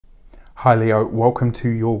Hi Leo, welcome to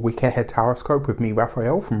your week ahead horoscope with me,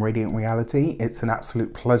 Raphael from Radiant Reality. It's an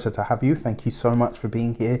absolute pleasure to have you. Thank you so much for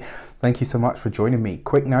being here. Thank you so much for joining me.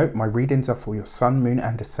 Quick note, my readings are for your sun, moon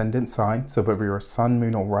and ascendant sign. So whether you're a sun,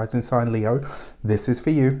 moon or rising sign Leo, this is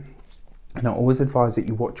for you. And I always advise that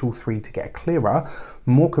you watch all three to get a clearer,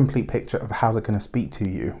 more complete picture of how they're going to speak to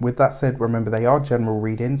you. With that said, remember they are general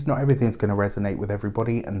readings. Not everything's going to resonate with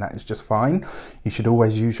everybody, and that is just fine. You should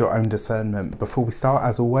always use your own discernment. Before we start,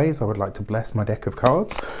 as always, I would like to bless my deck of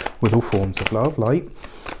cards with all forms of love, light,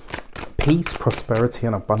 peace, prosperity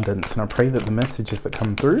and abundance, and I pray that the messages that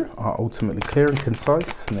come through are ultimately clear and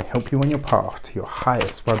concise and they help you on your path to your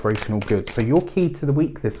highest vibrational good. So your key to the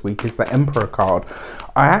week this week is the Emperor card.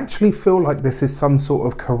 I actually feel like this is some sort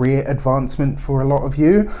of career advancement for a lot of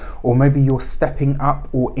you, or maybe you're stepping up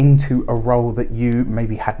or into a role that you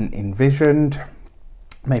maybe hadn't envisioned.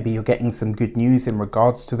 Maybe you're getting some good news in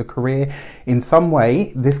regards to the career. In some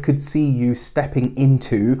way, this could see you stepping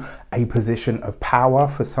into a position of power.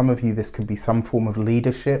 For some of you, this could be some form of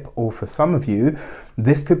leadership, or for some of you,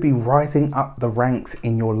 this could be rising up the ranks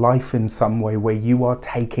in your life in some way where you are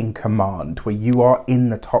taking command, where you are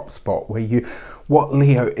in the top spot, where you, what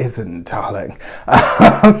Leo isn't, darling.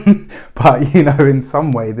 But, you know, in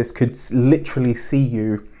some way, this could literally see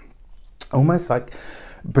you almost like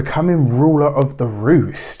becoming ruler of the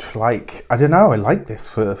roost. Like, I don't know, I like this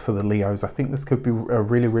for the Leos. I think this could be a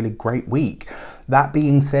really great week. That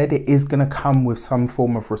being said, it is going to come with some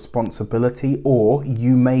form of responsibility, or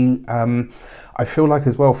you may I feel like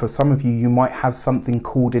as well for some of you, you might have something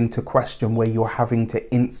called into question where you're having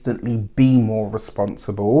to instantly be more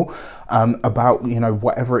responsible about, you know,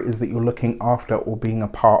 whatever it is that you're looking after or being a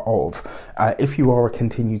part of. If you are a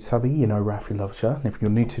continued subby, you know Rafi loves you. And if you're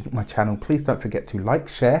new to my channel, please don't forget to like,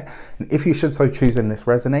 share, and if you should so choose and this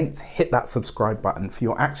resonates, hit that subscribe button. For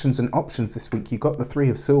your actions and options this week, you got the Three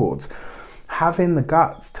of Swords. Having the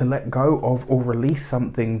guts to let go of or release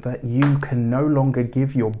something that you can no longer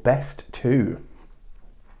give your best to.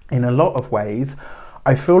 In a lot of ways,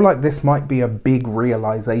 I feel like this might be a big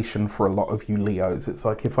realization for a lot of you Leos. It's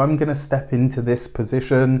like, if I'm going to step into this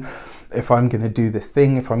position, if I'm going to do this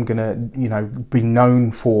thing, if I'm going to, you know, be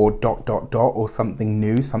known for ... or something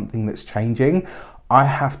new, something that's changing, I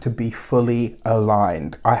have to be fully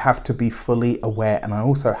aligned. I have to be fully aware, and I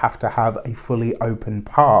also have to have a fully open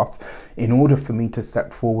path in order for me to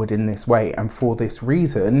step forward in this way. And for this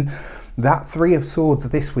reason, that Three of Swords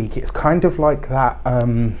this week, it's kind of like that,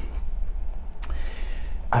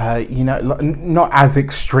 you know, not as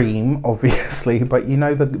extreme, obviously, but you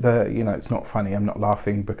know, you know, it's not funny. I'm not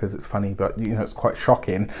laughing because it's funny, but you know, it's quite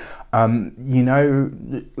shocking. You know,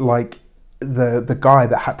 like, the guy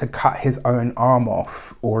that had to cut his own arm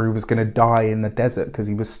off, or he was going to die in the desert because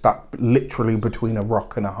he was stuck literally between a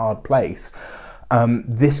rock and a hard place.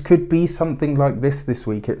 This could be something like this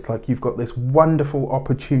week. It's like you've got this wonderful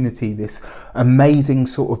opportunity, this amazing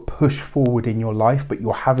sort of push forward in your life, but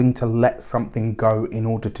you're having to let something go in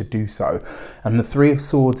order to do so. And the Three of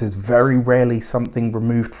Swords is very rarely something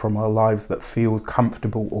removed from our lives that feels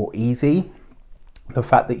comfortable or easy. The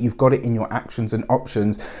fact that you've got it in your actions and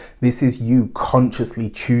options, this is you consciously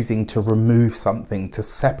choosing to remove something, to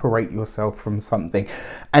separate yourself from something.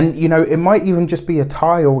 And, you know, it might even just be a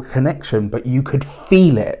tie or a connection, but you could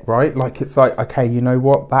feel it, right? Like, it's like, okay, you know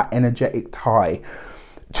what? That energetic tie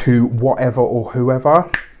to whatever or whoever,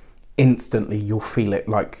 instantly you'll feel it.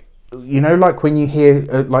 Like, you know, like when you hear,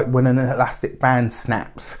 like when an elastic band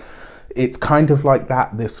snaps. It's kind of like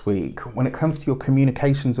that this week. When it comes to your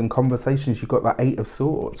communications and conversations, you've got that Eight of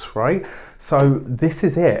Swords, right? So this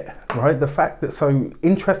is it, right? The fact that, so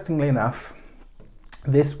interestingly enough,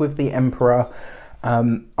 this with the Emperor,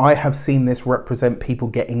 I have seen this represent people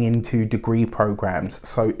getting into degree programs.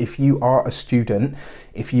 So if you are a student,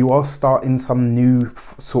 if you are starting some new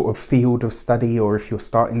sort of field of study, or if you're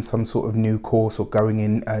starting some sort of new course or going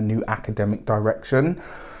in a new academic direction,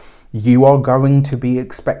 you are going to be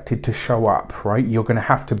expected to show up, right? You're going to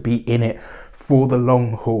have to be in it for the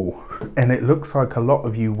long haul. And it looks like a lot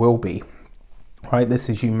of you will be, right? This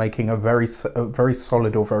is you making a very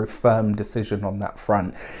solid or very firm decision on that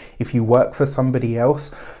front. If you work for somebody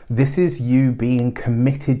else, this is you being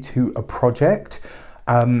committed to a project.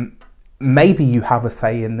 Maybe you have a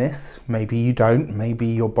say in this, maybe you don't. Maybe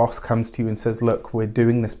your boss comes to you and says, look, we're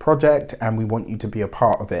doing this project and we want you to be a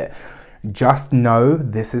part of it. Just know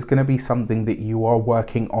this is going to be something that you are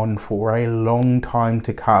working on for a long time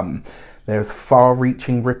to come. There's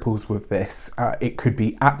far-reaching ripples with this. It could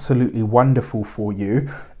be absolutely wonderful for you,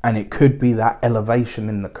 and it could be that elevation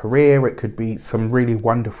in the career. It could be some really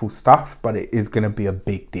wonderful stuff, but it is going to be a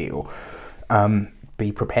big deal.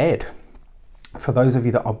 Be prepared. For those of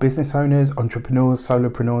you that are business owners, entrepreneurs,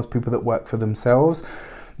 solopreneurs, people that work for themselves,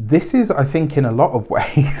 this is, I think, in a lot of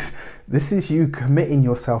ways, this is you committing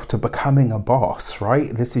yourself to becoming a boss, right?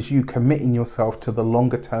 This is you committing yourself to the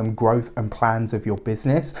longer term growth and plans of your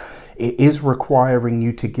business. It is requiring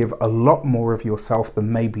you to give a lot more of yourself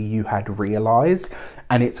than maybe you had realized.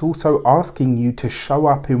 And it's also asking you to show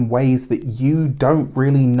up in ways that you don't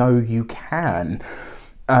really know you can.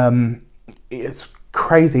 It's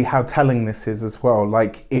crazy how telling this is as well.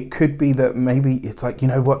 Like, it could be that maybe it's like, you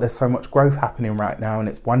know what, there's so much growth happening right now and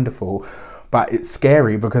it's wonderful, but it's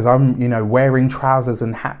scary because I'm, you know, wearing trousers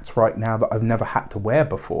and hats right now that I've never had to wear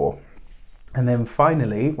before. And then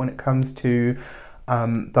finally, when it comes to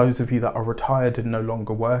those of you that are retired and no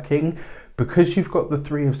longer working, because you've got the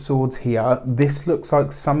Three of Swords here, this looks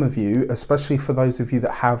like some of you, especially for those of you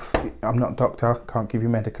that have, I'm not a doctor, can't give you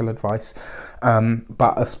medical advice,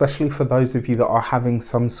 but especially for those of you that are having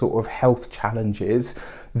some sort of health challenges,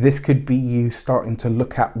 this could be you starting to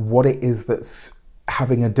look at what it is that's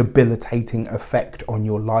having a debilitating effect on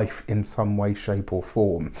your life in some way, shape or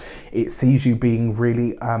form. It sees you being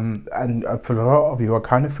really, and for a lot of you, I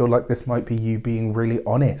kind of feel like this might be you being really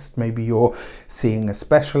honest. Maybe you're seeing a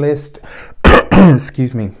specialist,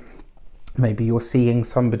 excuse me, maybe you're seeing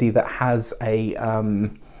somebody that has a,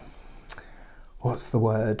 what's the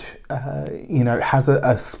word, you know, has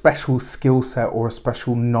a special skill set or a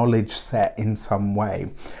special knowledge set in some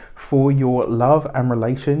way. For your love and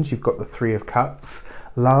relations, you've got the Three of Cups.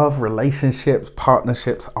 Love, relationships,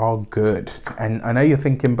 partnerships are good. And I know you're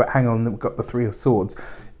thinking, but hang on, we've got the Three of Swords.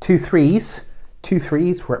 Two threes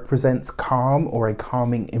represents calm or a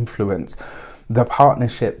calming influence. The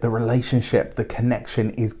partnership, the relationship, the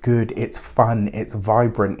connection is good. It's fun, it's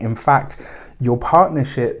vibrant. In fact, your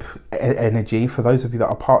partnership energy, for those of you that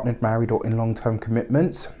are partnered, married or in long-term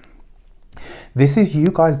commitments, this is you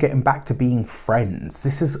guys getting back to being friends.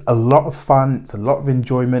 This is a lot of fun. It's a lot of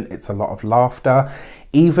enjoyment. It's a lot of laughter.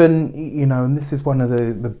 Even, you know, and this is one of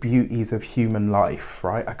the beauties of human life,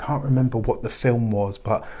 right? I can't remember what the film was,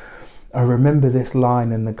 but I remember this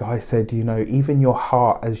line and the guy said, you know, even your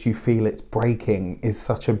heart as you feel it's breaking is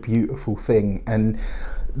such a beautiful thing. And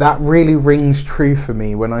that really rings true for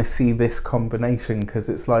me when I see this combination, because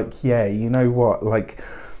it's like, yeah, you know what, like,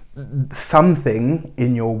 something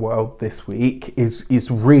in your world this week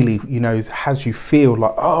is really, you know, has you feel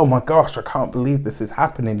like, oh my gosh, I can't believe this is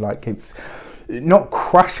happening. Like, it's not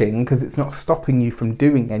crushing because it's not stopping you from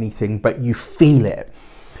doing anything, but you feel it.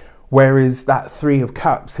 Whereas that Three of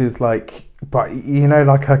Cups is like, but you know,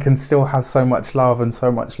 like, I can still have so much love and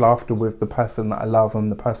so much laughter with the person that I love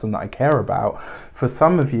and the person that I care about. For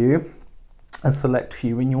some of you, a select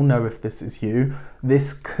few, and you'll know if this is you,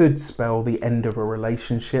 this could spell the end of a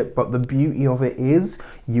relationship, but the beauty of it is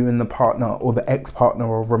you and the partner or the ex-partner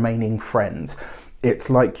are remaining friends.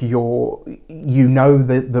 It's like you know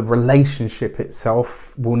that the relationship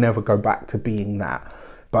itself will never go back to being that,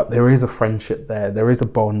 but there is a friendship there is a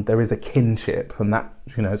bond, there is a kinship, and that,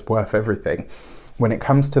 you know, is worth everything. When it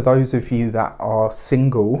comes to those of you that are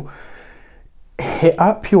single, hit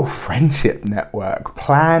up your friendship network,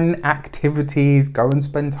 plan activities, go and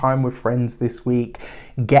spend time with friends this week,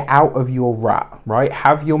 get out of your rut, right?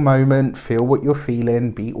 Have your moment, feel what you're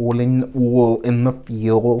feeling, be all in the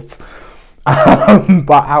feels.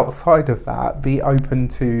 But outside of that, be open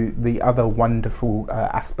to the other wonderful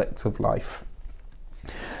aspects of life.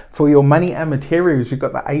 For your money and materials, you've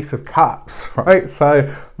got the Ace of Cups, right?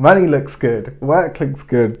 So money looks good, work looks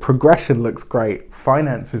good, progression looks great,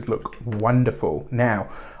 finances look wonderful. Now,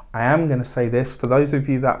 I am going to say this, for those of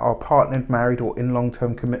you that are partnered, married or in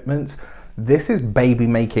long-term commitments, this is baby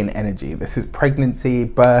making energy. This is pregnancy,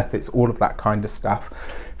 birth, it's all of that kind of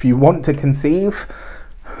stuff. If you want to conceive,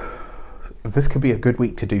 this could be a good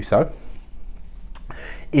week to do so.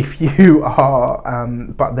 If you are,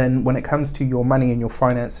 but then when it comes to your money and your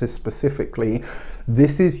finances specifically,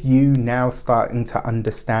 this is you now starting to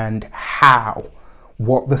understand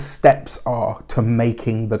what the steps are to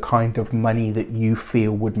making the kind of money that you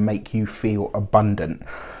feel would make you feel abundant.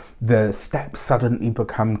 The steps suddenly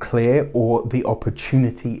become clear, or the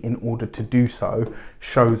opportunity in order to do so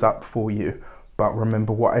shows up for you. But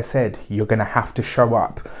remember what I said, you're going to have to show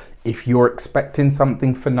up. If you're expecting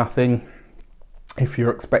something for nothing, if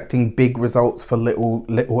you're expecting big results for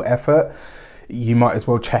little effort, you might as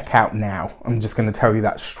well check out now. I'm just going to tell you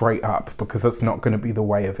that straight up, because that's not going to be the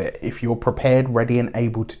way of it. If you're prepared, ready and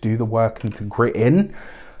able to do the work and to grit in,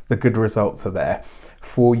 the good results are there.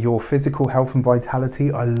 For your physical health and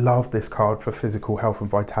vitality, I love this card for physical health and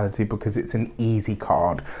vitality because it's an easy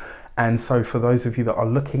card. And so for those of you that are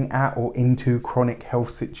looking at or into chronic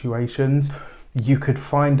health situations, you could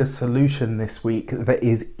find a solution this week that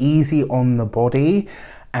is easy on the body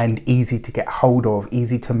and easy to get hold of,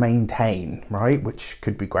 easy to maintain, right? Which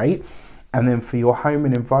could be great. And then for your home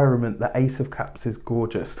and environment, the Ace of Cups is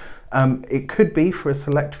gorgeous. It could be for a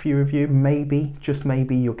select few of you, maybe, just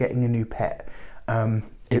maybe, you're getting a new pet.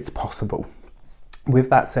 It's possible. With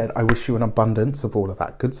that said, I wish you an abundance of all of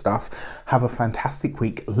that good stuff. Have a fantastic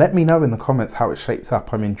week. Let me know in the comments how it shapes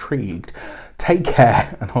up. I'm intrigued. Take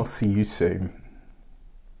care, and I'll see you soon.